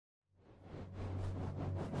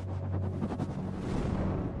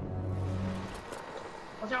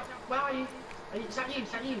Watch out. Where are you? Is that you?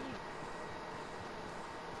 Is that you?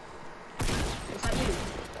 Is that you?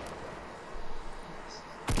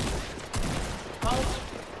 Oh.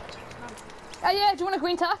 Yeah, do you want a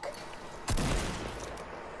green tack?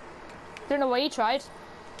 Don't know what he tried.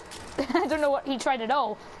 I don't know what he tried at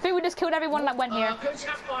all. I think we just killed everyone that went here. Punch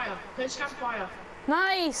campfire. Punch campfire.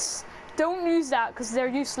 Nice! Don't use that because they're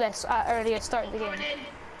useless at earlier start of the game.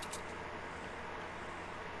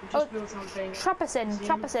 Just build something. Trap us in,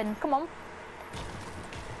 trap us in. Come on.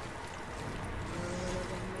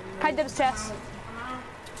 Hide those chests.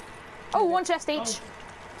 Oh, one chest each.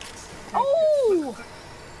 Oh!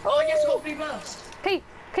 Oh, I guess got blue burst. Okay,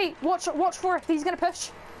 watch for it. He's gonna push.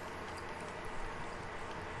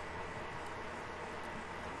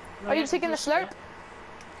 Are you taking the slurp?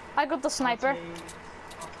 I got the sniper.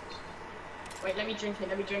 Wait, let me drink it,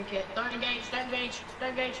 Don't engage.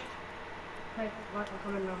 Okay, right, I'm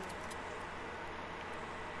coming now.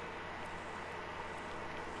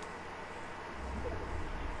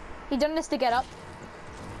 He done this to get up.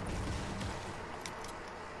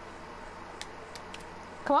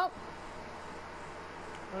 Come on.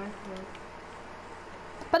 Right.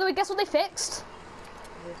 By the way, guess what they fixed?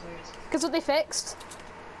 Guess what they fixed?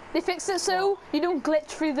 They fixed it so you don't glitch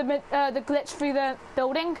through the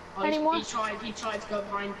building anymore. He tried to go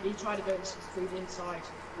behind. He tried to go through the inside.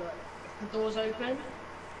 Look, if the door's open,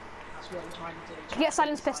 that's what I'm trying to do. Get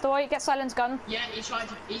Silence pistol. Get Silence gun. Yeah, he tried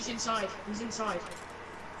to. He's inside. He's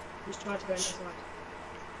tried to go inside.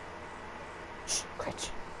 Shh, Critch.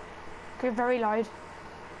 You're very loud.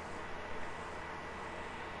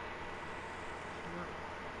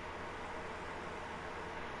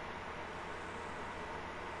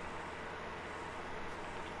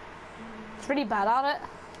 It's really bad at it.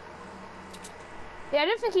 Yeah, I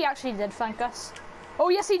don't think he actually did thank us. Oh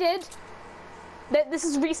yes, he did. This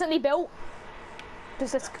is recently built.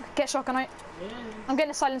 Just let's get shotgun out. Yeah. I'm getting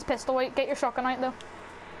a Silence pistol. Wait, get your shotgun out though.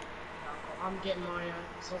 I'm getting my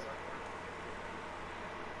assault rifle.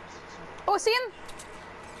 Oh, I see him.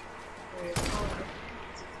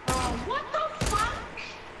 Oh, what the fuck?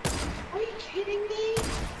 Are you kidding me?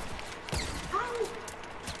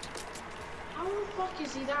 How the fuck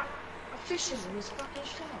is he that efficient in his fucking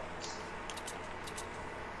shots?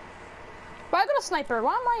 But I got a sniper.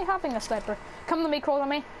 Why am I having a sniper? Come to me, crawl on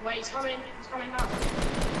me. Wait, he's coming now.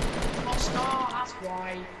 Oh, star, that's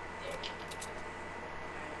why. Dick.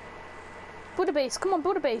 Build a base. Come on,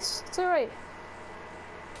 build a base. It's alright.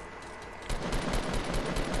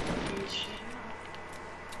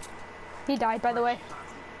 He died, by the way.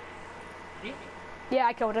 Yeah,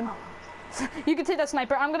 I killed him. You can take that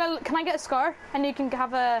sniper. Can I get a scar? And you can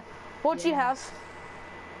have a... What do you have?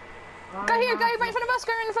 Guy here, guy right in front of us,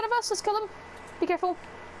 guy right in front of us. Let's kill him. Be careful.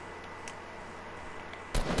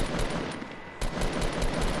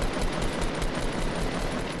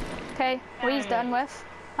 Okay, well he's done with.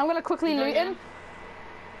 I'm gonna quickly loot him.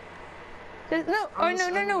 No, oh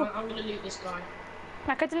no. I'm gonna loot this guy.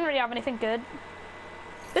 Mac, I didn't really have anything good.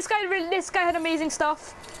 This guy had amazing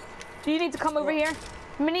stuff. You need to come over here.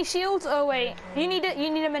 Mini shields? Oh wait, you need it. You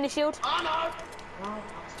need a mini shield. Oh no!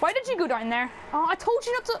 Why did you go down there? Oh, I told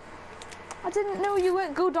you not to. I didn't know you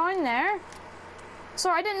would go down there.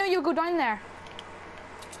 Sorry, I didn't know you would go down there.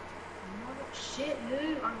 No shit,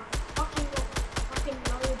 dude. I'm fucking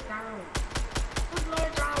low down. I'm low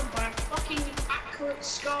down by a fucking accurate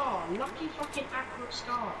scar. Lucky fucking accurate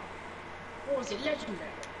scar. What was it? Legendary.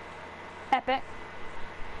 Epic.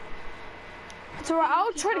 It's alright,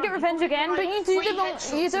 I'll try to get revenge again, but you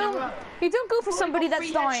don't go for somebody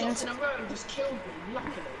that's downed.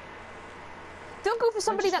 Don't go for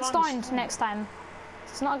somebody that's downed next time.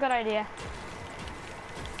 It's not a good idea.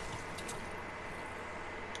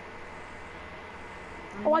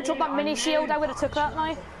 Oh, I dropped that mini shield. I would have took that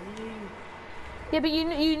now. Yeah, but you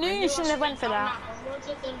knew you shouldn't have went for that.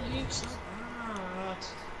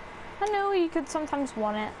 I know you could sometimes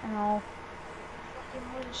want it and all.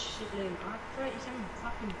 Fucking shit, Luke. I have 37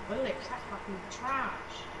 fucking bullets. That's fucking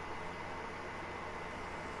trash.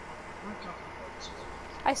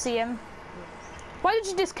 I see him. Why did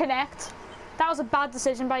you disconnect? That was a bad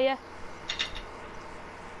decision by you.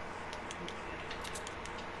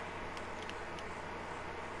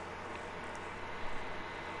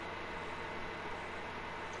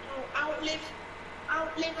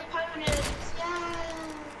 Outlive opponents, yeah!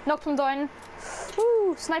 Knocked him down.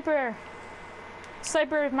 Woo, sniper.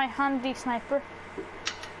 Sniper is my handy sniper.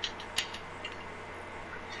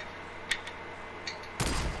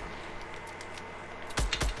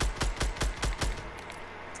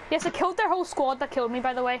 Yes, I killed their whole squad that killed me,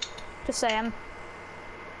 by the way. Just saying.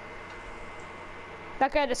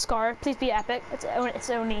 That guy had a scar. Please be epic. It's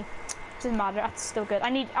only. It doesn't matter. That's still good. I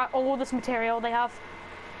need all this material they have.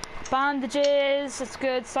 Bandages. It's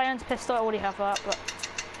good. Silence pistol. I already have that. But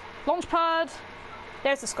launch pad.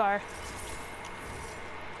 There's the scar.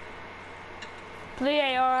 Blue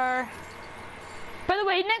AR. By the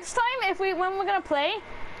way, next time when we're gonna play,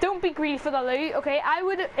 don't be greedy for the loot. Okay, I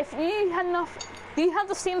would if you had enough. You had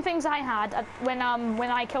the same things I had when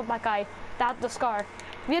I killed that guy. That the scar.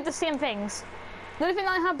 We had the same things. The only thing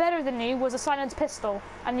I had better than you was a silenced pistol,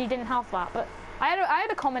 and you didn't have that. But I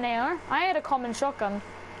had a common AR. I had a common shotgun.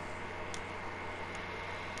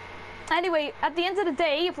 Anyway, at the end of the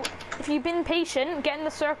day, if you've been patient, get in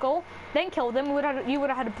the circle, then kill them, you would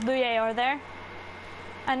have had a blue AR there.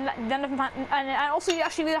 And then and also you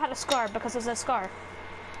actually would have had a scar because there's a scar.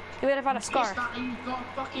 You would have had a scar. You got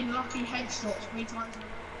fucking lucky headshots 3 times in a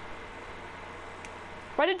row.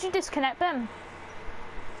 Why did you disconnect them?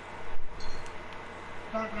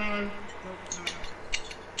 Don't know.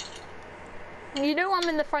 You know I'm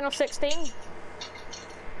in the final 16.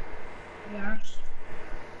 Yes.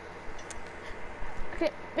 Okay,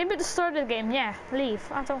 maybe at the start of the game, yeah, leave.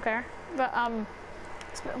 I don't care. But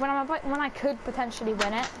when I could potentially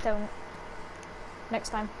win it, don't. Next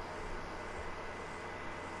time.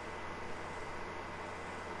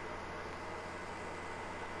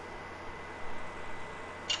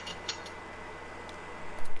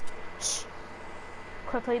 Shh.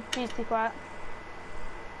 Quickly, please be quiet.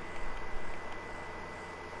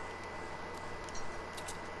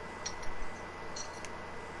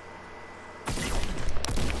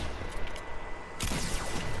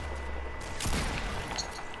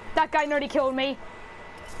 That guy nearly killed me.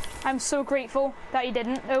 I'm so grateful that he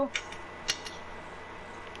didn't, though.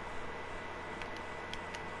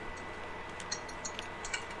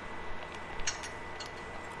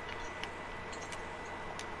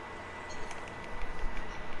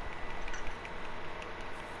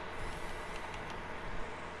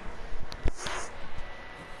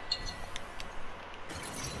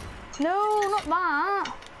 No, not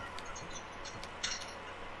that.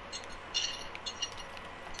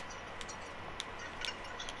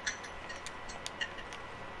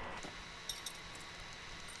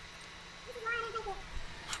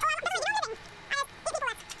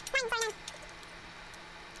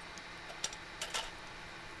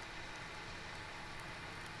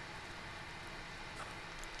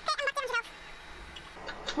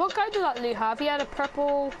 What guy did that loot have? He had a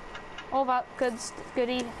purple, all that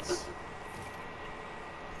goodies.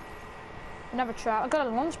 Never tried. I got a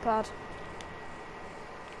launch pad.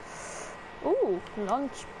 Ooh,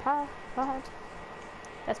 launch pad.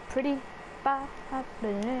 That's pretty bad.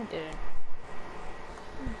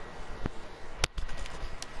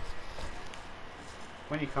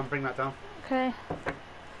 When you come, bring that down. Okay.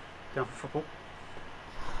 Down for football.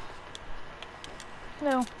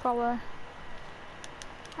 No, probably.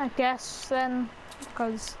 I guess then,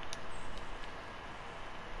 because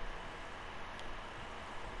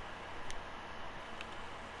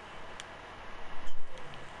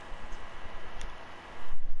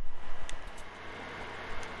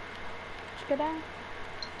let's go down.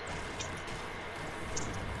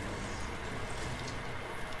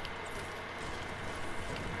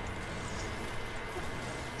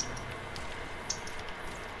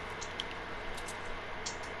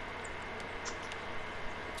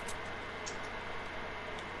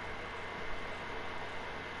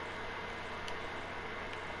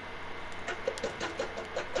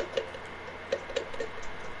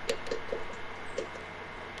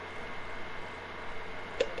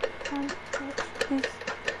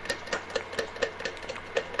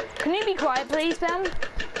 Can you be quiet, please, Ben?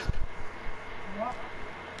 What?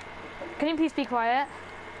 Can you please be quiet?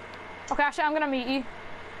 Okay, actually, I'm gonna mute you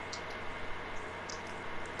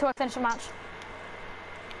till I finish the match.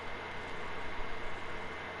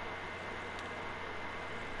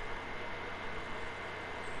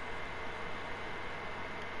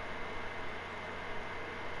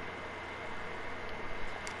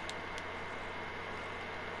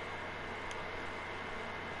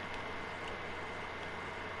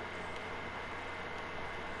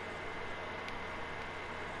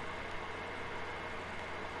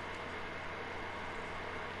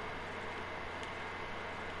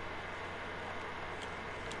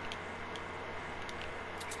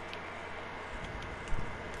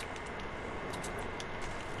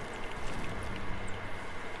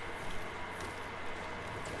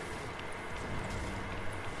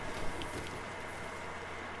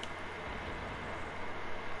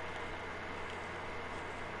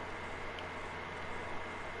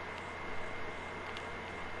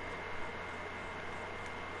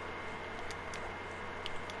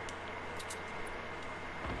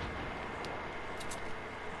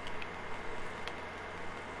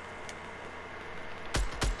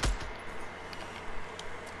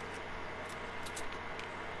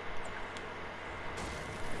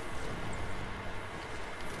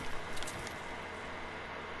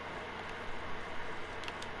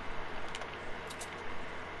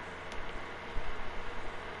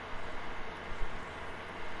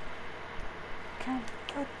 Can't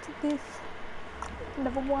cut this.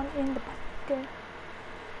 Number one in the bucket.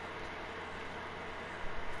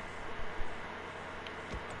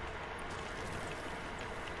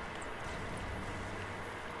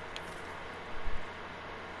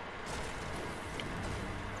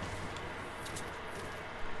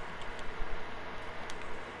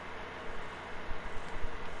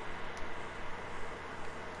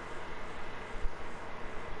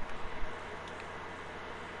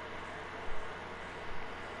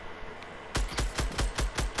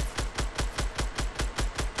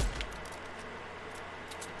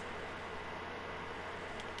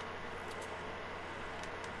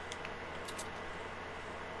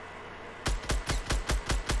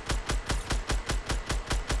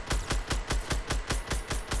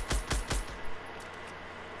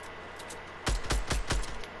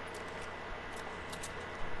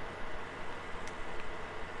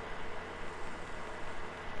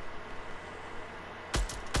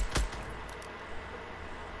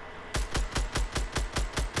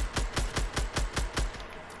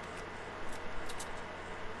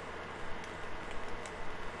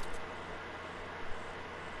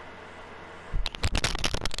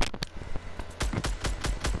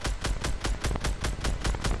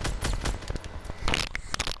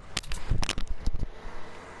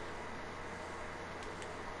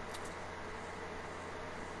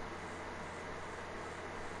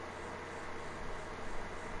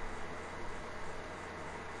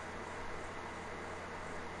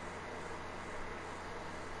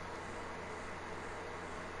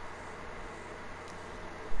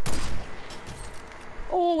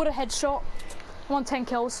 Oh, what a headshot. I'm on 10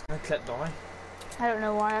 kills. I clip die. I don't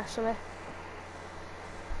know why actually.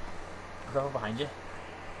 Go behind you.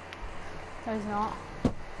 No, he's not.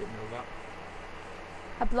 Didn't know that.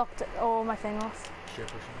 I blocked it, my thing off. Share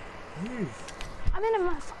person. Move. I'm in a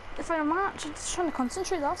match. I'm just trying to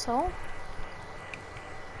concentrate, that's all.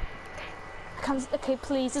 I can't, okay,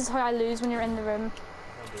 please, this is how I lose when you're in the room.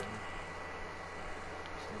 I'll do it.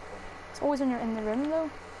 It's always when you're in the room though.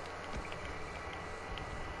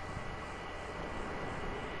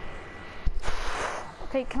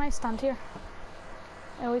 Okay, can I stand here?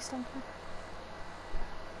 I always stand here.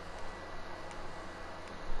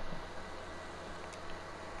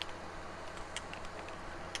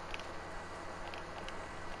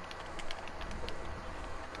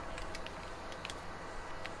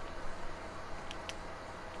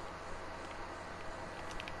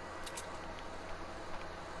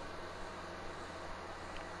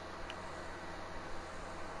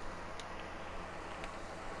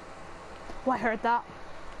 Oh, I heard that.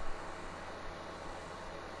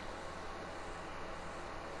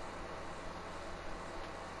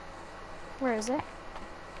 Where is it?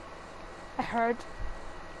 I heard.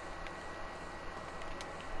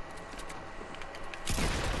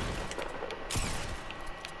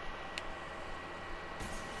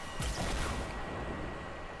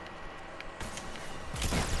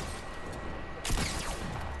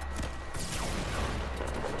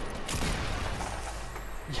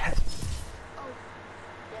 Yes. Oh,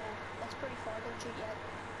 yeah, that's pretty far, don't shoot yet.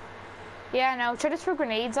 Yeah, no, try to throw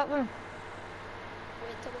grenades at them.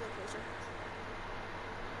 Wait till we get closer.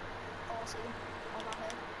 Oh, I see them. On that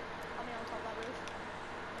hill. I mean, on top of that roof.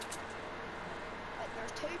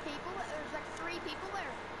 There's two people, there's like three people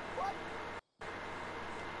there. What?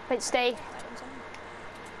 Wait, stay. Right, I'm saying.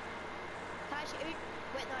 Can I shoot?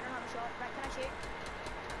 Wait, no, I don't have a shot. Right, can I shoot?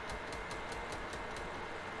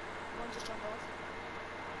 One just jumped off.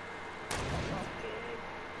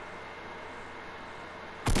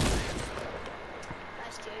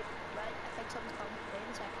 Nice shoot. Right, I think something's coming. Wait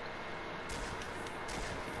a second.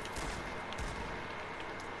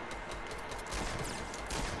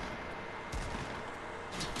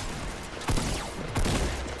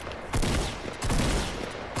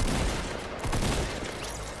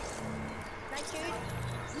 Nice shoot.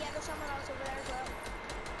 Yeah, there's someone else over there as well.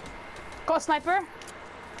 Got a sniper.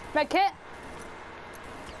 Med kit.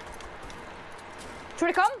 Do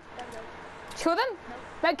you want to come? There we go. Show them. Nope.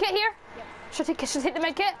 Med kit here. Yep. Should I take the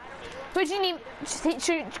med kit? I don't need one. What do you need?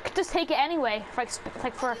 Just take it anyway. Like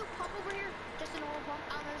for. You pump over here. Just a normal pump.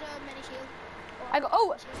 And there's a mini shield. Or I go.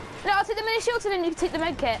 Oh, shield. no! I'll take the mini shields and then you can take the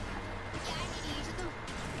med kit. Yeah, I need to use it though.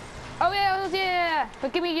 Oh yeah.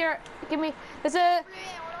 But give me. There's a Yeah,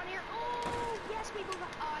 hold on here. Oh, yes, people.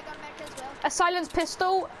 Oh, I got a med kit as well. silenced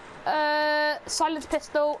pistol.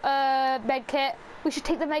 Med kit. We should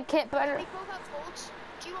take the med kit, but I We don't. both have bolts.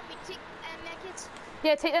 Do you want me to take med kits?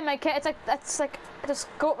 Yeah, take the med kit. It's like just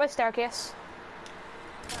go up my staircase.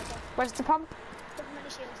 Okay. Where's the pump? There's many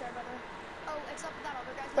shields there, by the way. Oh, it's up with that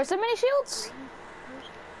other guy's. Where's the mini shields?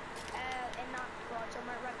 In that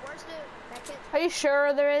you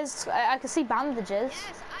sure there is? I can see bandages.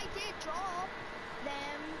 Yes, I did drop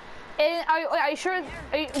them. Are you sure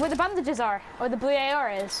where the bandages are? Or the blue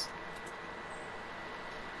AR is?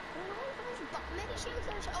 Oh no, there's many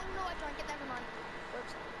shields. Oh no, I drank it. Never mind.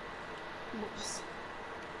 Whoops.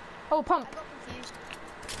 Oh, pump. I got confused.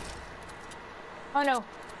 Oh no.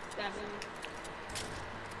 Devin.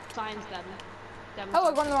 Science Devin. Devin. Oh,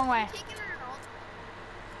 we're going the wrong way. Taking it or not?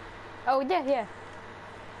 Oh, yeah.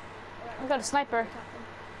 I got a sniper.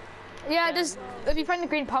 Yeah, just if you find the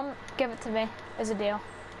green pump, give it to me as a deal.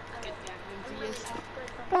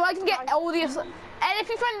 Well, I can get all the and if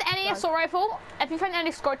you find any assault rifle, if you find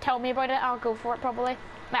any score, tell me about it. I'll go for it probably.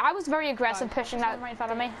 Like, I was very aggressive pushing that right in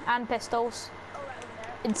front of me and pistols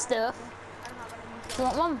and stuff. Do you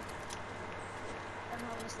want one?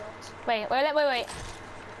 Wait.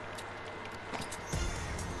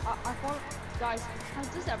 I thought, guys, has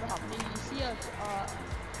this ever happened? You see a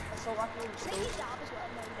assault rifle in school?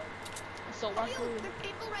 Assault Oh, rifle. yo, there's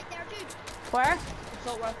people right there, dude. Where?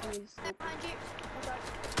 Assault rifle in school. They're behind you.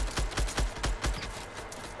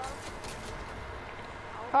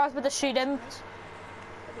 Oh, I was about to shoot him.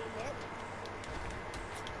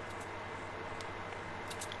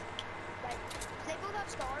 They both have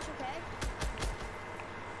stars, okay?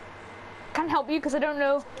 Can't help you because I don't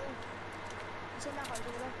know. It's in that house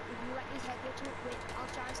over there. If you let me head to it, wait, I'll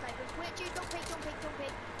try and snipe it. Wait, dude, don't peek.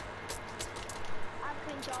 I have a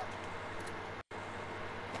clean shot.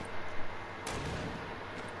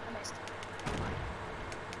 I missed.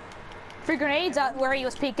 3 grenades at where he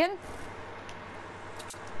was peeking.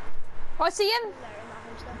 Oh, I see him. There in that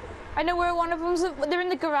house there. I know where one of them's. They're in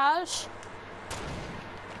the garage.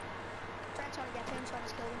 Trying to get him, so I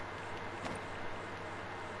just killed him.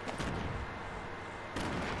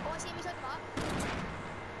 Oh, I see him, he's at the back.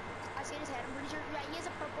 I see his head, I'm pretty sure. Yeah, he has a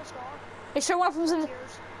purple scar. Are you sure one of them's in?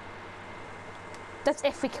 Cheers. That's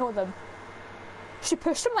if we kill them. She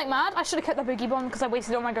pushed him like mad. I should have kept the boogie bomb because I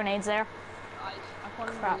wasted all my grenades there. I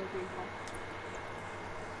can't Crap. remember the green pump.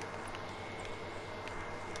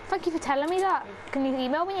 Thank you for telling me that. Can you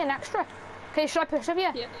email me an extra? Okay, should I push of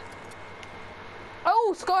you? Yeah.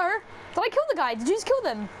 Oh, Scar! Did I kill the guy? Did you just kill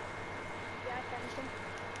them? Yeah, I finished him.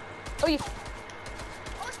 Oh, you.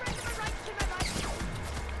 Oh, it's right to my right, to my right.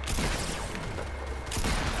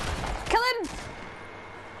 Kill him!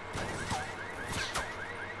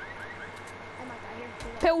 I might die here.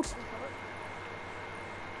 Killed.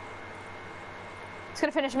 It's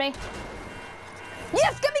gonna finish me.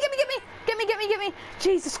 Yes! Get me! Get me!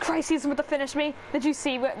 Jesus Christ, he's about to finish me. Did you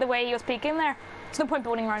see the way he was peeking there? There's no point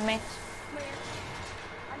building around me. Where?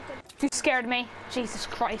 I'm good. You scared me. Jesus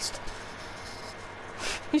Christ.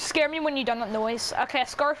 You scared me when you done that noise. Okay, a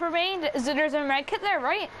scar for me. There's a med kit there,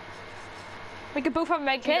 right? We could both have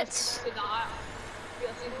med kits. I'm just gonna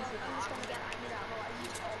get I need ammo. I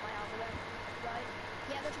used all my ammo there. Right?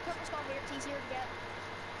 Yeah, there's a purple scar here. It's easier to get.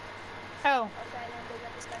 Oh, Okay, then go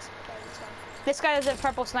get this guy's. Okay, this one. this guy has a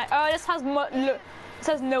purple snipe. Oh, this has this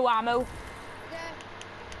has no ammo. Yeah.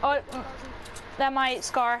 Oh, Doesn't. that might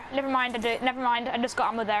scar. Never mind. Never mind. I just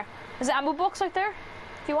got ammo there. Is the ammo box out there?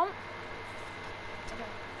 If you want. Okay.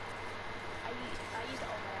 I used all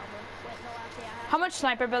my ammo. Wait, no, actually, I have. How much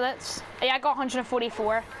sniper bullets? Yeah, I got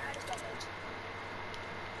 144. I just got those.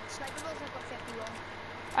 Sniper bullets, I've got 51.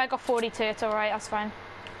 I got 42. It's alright. That's fine.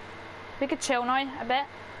 We could chill now a bit.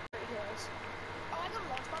 Pretty close. Oh, I got a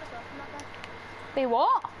launch pad as well from that guy. Be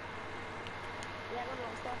what? Yeah, I got a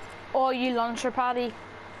launch pad. Oh, you launcher paddy.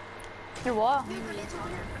 You're what? Dude, grenades over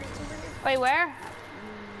here. Grenades over here. Wait, where?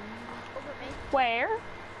 Over at me. Where?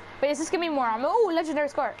 Wait, is this giving me more ammo? Oh, legendary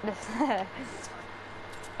scar.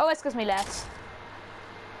 Oh, this gives me less.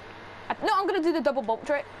 No, I'm gonna do the double bolt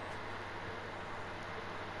trick.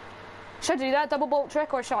 Should I do that double bolt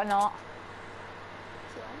trick or should I not?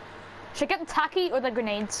 Sure. Should I get the tacky or the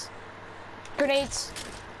grenades? Grenades.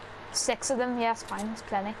 6 of them. Yeah, it's fine. It's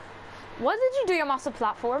plenty. What did you do your massive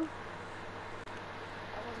platform?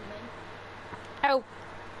 That wasn't me. Oh.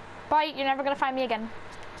 Bye. You're never gonna find me again.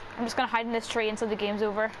 I'm just gonna hide in this tree until the game's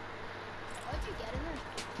over. How did you get in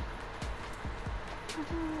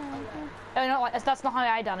there? Oh, no, that's not how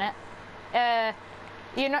I done it.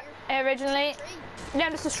 You know, originally. Tree. No,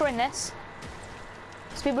 I'm just destroying this.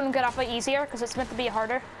 So people don't get off it easier because it's meant to be a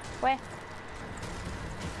harder way.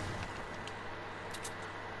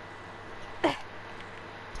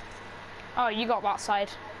 Oh, you got that side.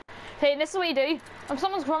 Hey, this is what you do. When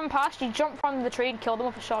someone's running past, you jump from the tree and kill them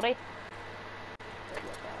with a shotty.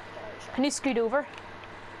 Can you scoot over?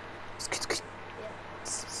 Scoot, scoot.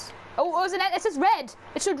 Oh, isn't it? It says red.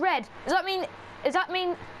 It showed red. Does that mean?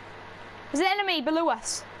 Is the enemy below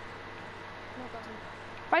us? No, it doesn't.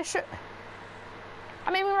 Why should?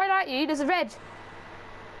 I'm aiming right at you. There's a red.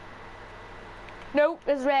 No,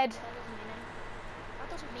 there's red. That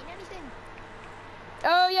doesn't mean anything.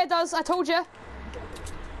 Oh yeah, it does. I told you. What?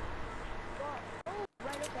 Oh,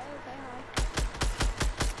 right, okay,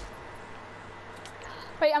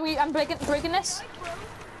 hi. Wait, I'm breaking this. Right, bro.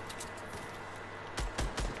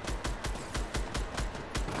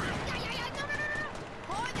 Yeah, no.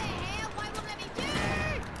 How the hell? Why won't let me do?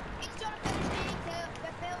 He's trying to finish me.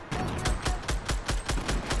 Kill.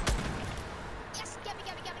 Yes, get me.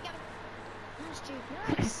 Nice, Duke,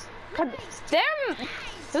 nice. God Nice. damn! Nice.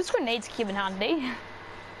 Those grenades came in handy.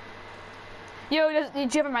 Yo, do you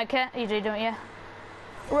have a med kit? You do, don't you?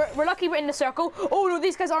 We're lucky we're in the circle. Oh no,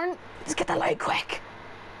 these guys aren't. Let's get the light quick.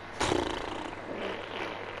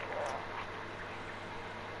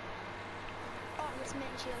 Oh, it's many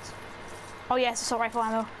shields. Oh yes, assault rifle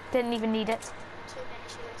ammo. Didn't even need it. Too many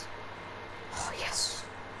shields. Oh yes.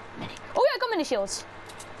 Mini. Oh yeah, I got mini shields.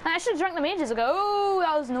 I should have drank them ages ago. Oh,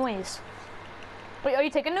 that was noise. Wait, are you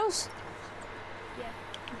taking those? Yeah.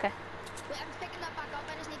 Okay. Wait, I'm picking that back up.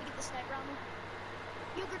 I just need to get the sniper ammo.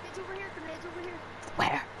 Yo, grenades over here.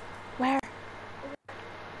 Where?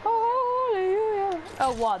 Hallelujah.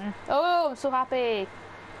 Oh, one. Oh, I'm so happy.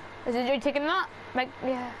 Are you taking that? Like,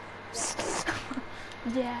 yeah.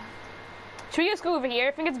 Yeah. Should we just go over here?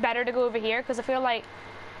 I think it's better to go over here because I feel like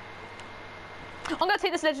I'm gonna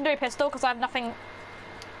take this legendary pistol because I have nothing. Wait,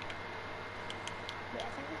 I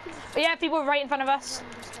think we can... But yeah, people are right in front of us.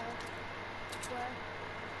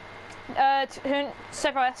 Where?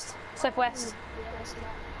 Southwest. Southwest. Yeah, I see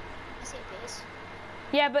that. I see a base.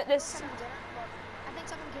 Yeah, but this. Someone's in it, but I think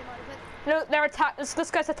someone came out of it. No, they're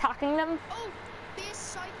this guy's attacking them. Oh, base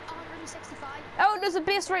south 165. Oh, there's a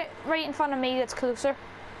base right in front of me that's closer.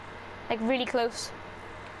 Like really close.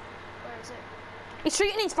 Where is it? He's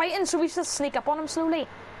shooting, he's fighting, so we should just sneak up on him slowly.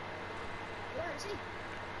 Where is he?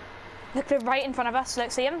 Look, they're right in front of us.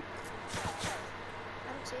 Look, see him? I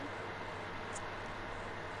don't see him.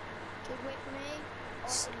 Dude, wait for me.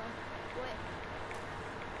 Oh,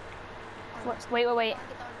 no. Wait. Oh, Wait.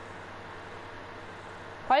 Get down.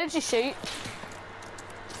 Why did you shoot? I don't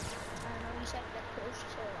know, you said get close,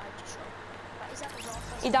 so I just shot. But is that the rock?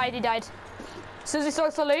 He died. As soon as he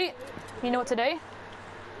starts to loot, you know what to do. Yes,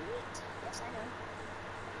 I know.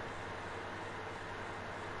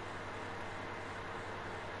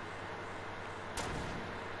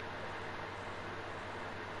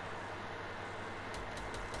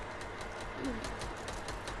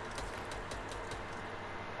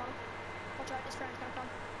 Watch out, this friend's gonna come.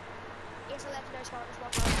 Here's a legendary scar, just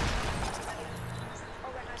watch out. Oh,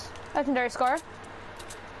 right, nice. Legendary score. Yeah,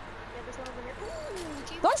 there's one over here. Ooh,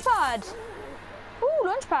 Jeep. Launchpad! Ooh,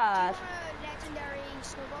 launchpad. Do you want a legendary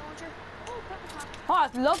snowball launcher? Oh, purple top. Oh, I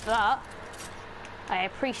love that. I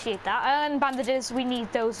appreciate that. And bandages, we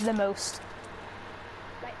need those the most.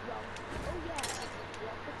 Right, wrong. Oh, yeah.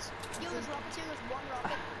 Rockets. Yo, there's rockets here. There's one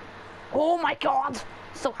rocket. Oh my god!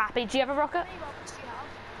 So happy. Do you have a rocket? How many rockets do you have?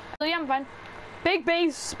 Oh yeah, I'm fine. Big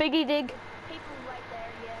base, biggie dig. People right there,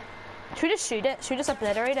 yeah. Should we just shoot it? Should we just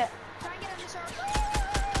obliterate it? Try and get in the circle.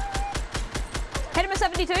 Hit him at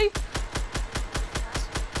 72. Nice.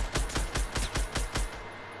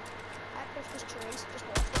 I pushed his trees. Just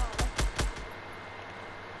watch where are they?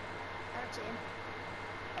 I don't see him.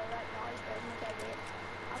 Oh, right, no, he's building. Okay, wait.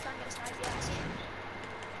 I'll try and get a snipe. Yeah, I see him.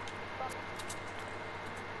 Fuck.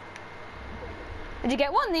 Did you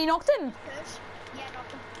get one? You knocked him. Push. Yeah,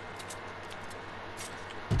 knocked him.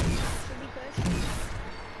 Should we push?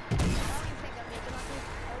 I don't even think I'll make him actually.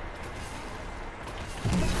 Oh.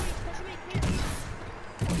 Push me, clear.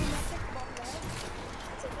 Oh, he knocked it. The bottom of the head.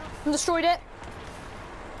 That's it, no. I destroyed it.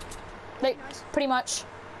 Like, Nice. pretty much.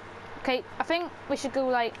 Okay, I think we should go,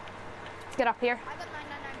 like, get up here. I got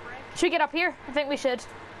 999 brick. Should we get up here? I think we should.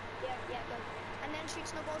 Yeah, go. And then shoot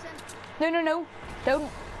snowballs in. No. Don't.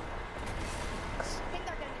 I think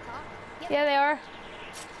they're getting the top. Yep. Yeah, they are.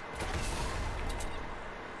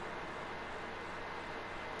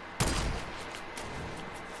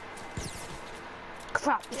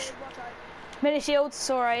 Crap. Dude, watch out. Mini shields, it's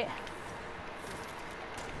alright.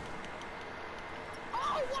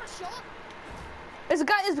 Oh, what a shot! There's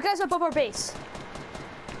guys above our base.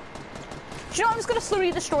 Do you know what? I'm just gonna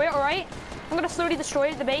slowly destroy it, alright? I'm gonna slowly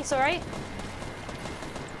destroy the base, alright?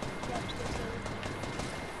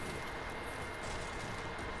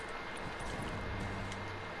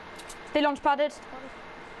 They launch padded.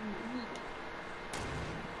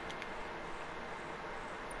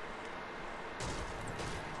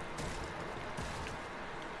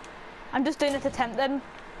 I'm just doing it to tempt them,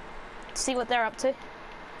 to see what they're up to.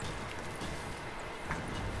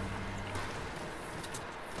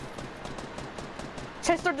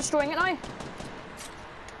 Should I start destroying it now?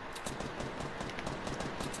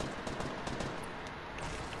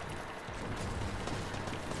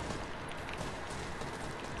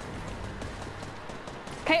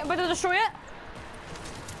 Okay, I'm about to destroy it. Yeah,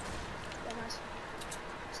 nice.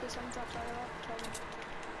 See some drops out of that. Kill them.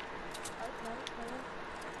 Oh, no.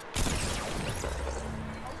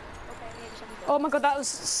 Oh, okay, maybe something. Oh my god, that was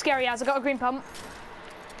scary as I got a green pump.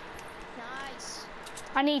 Nice.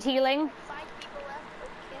 I need healing. 5 people left.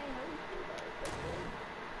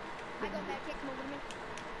 Okay, I got med kit, come over to me.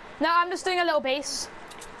 No, I'm just doing a little base.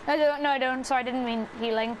 No, I don't. Sorry, I didn't mean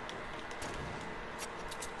healing.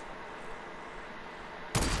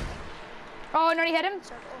 Oh, I nearly hit him.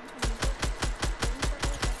 Circle.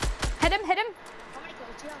 Hit him. How many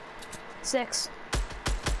kills do you have? 6. I've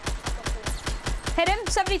got 4. Hit him,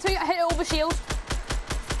 72. I hit it over shield. That's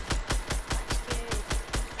good.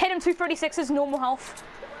 Hit him, 236 is normal health.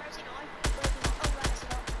 Where is he now? Oh, right, I see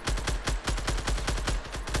that.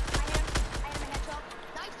 I hit him a headshot.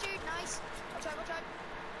 Nice, Jude, nice. Watch out.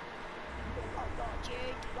 Oh, God,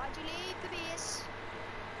 Jude. Why'd you leave the base?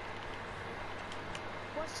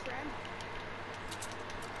 What's his friend?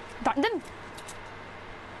 Darned him.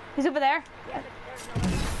 He's over there. Yeah, there's no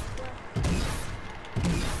one. Where?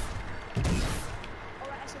 Oh,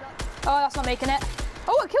 right, I see that. Oh, that's not making it.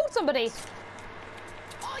 Oh, I killed somebody.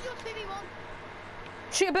 Oh, you have 2v1.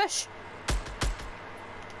 Shoot a bush.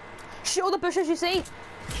 Shoot all the bushes you see. He's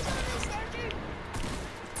on the base there, Jude.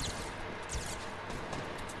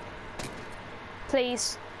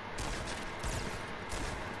 Please.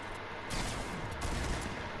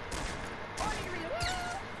 Oh, I need to reload.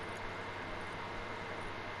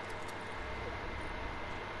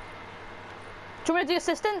 Do you want me to do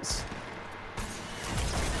assistance?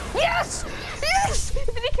 Yes! Yes! Did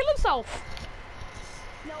he kill himself?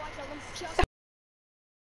 No, I killed him. Just